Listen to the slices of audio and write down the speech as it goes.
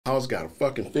house, got a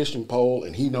fucking fishing pole,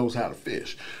 and he knows how to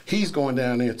fish. He's going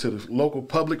down there to the local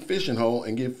public fishing hole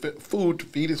and get food to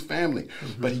feed his family.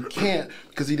 But he can't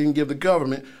because he didn't give the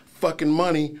government fucking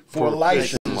money for a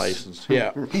license.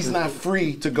 Yeah. He's not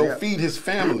free to go feed his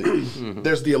family.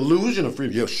 There's the illusion of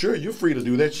freedom. Yeah, sure, you're free to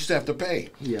do that. You just have to pay.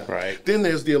 Yeah. Right. Then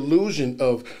there's the illusion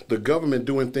of the government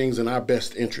doing things in our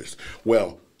best interest.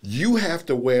 Well, you have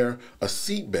to wear a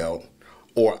seatbelt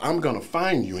or I'm going to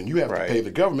fine you and you have to pay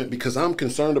the government because I'm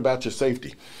concerned about your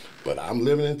safety. But I'm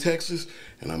living in Texas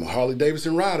and I'm a Harley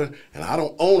Davidson rider and I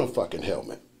don't own a fucking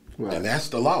helmet. Right. And that's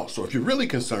the law. So if you're really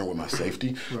concerned with my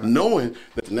safety, knowing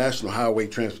that the National Highway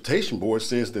Transportation Board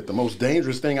says that the most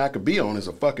dangerous thing I could be on is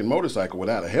a fucking motorcycle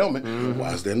without a helmet,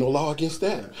 why is there no law against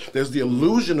that? There's the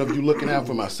illusion of you looking out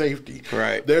for my safety.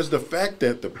 Right. There's the fact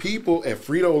that the people at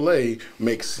Frito-Lay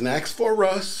make snacks for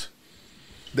us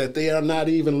that they are not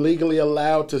even legally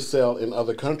allowed to sell in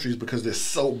other countries because they're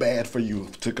so bad for you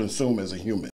to consume as a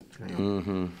human.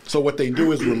 So what they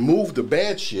do is remove the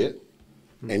bad shit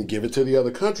and give it to the other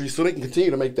countries so they can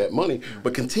continue to make that money,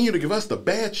 but continue to give us the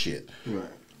bad shit.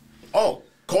 Oh,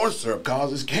 corn syrup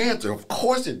causes cancer. Of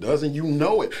course it does, and you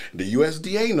know it. The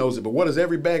USDA knows it, but what does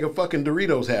every bag of fucking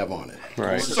Doritos have on it?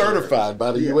 Right. Certified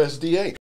by the USDA.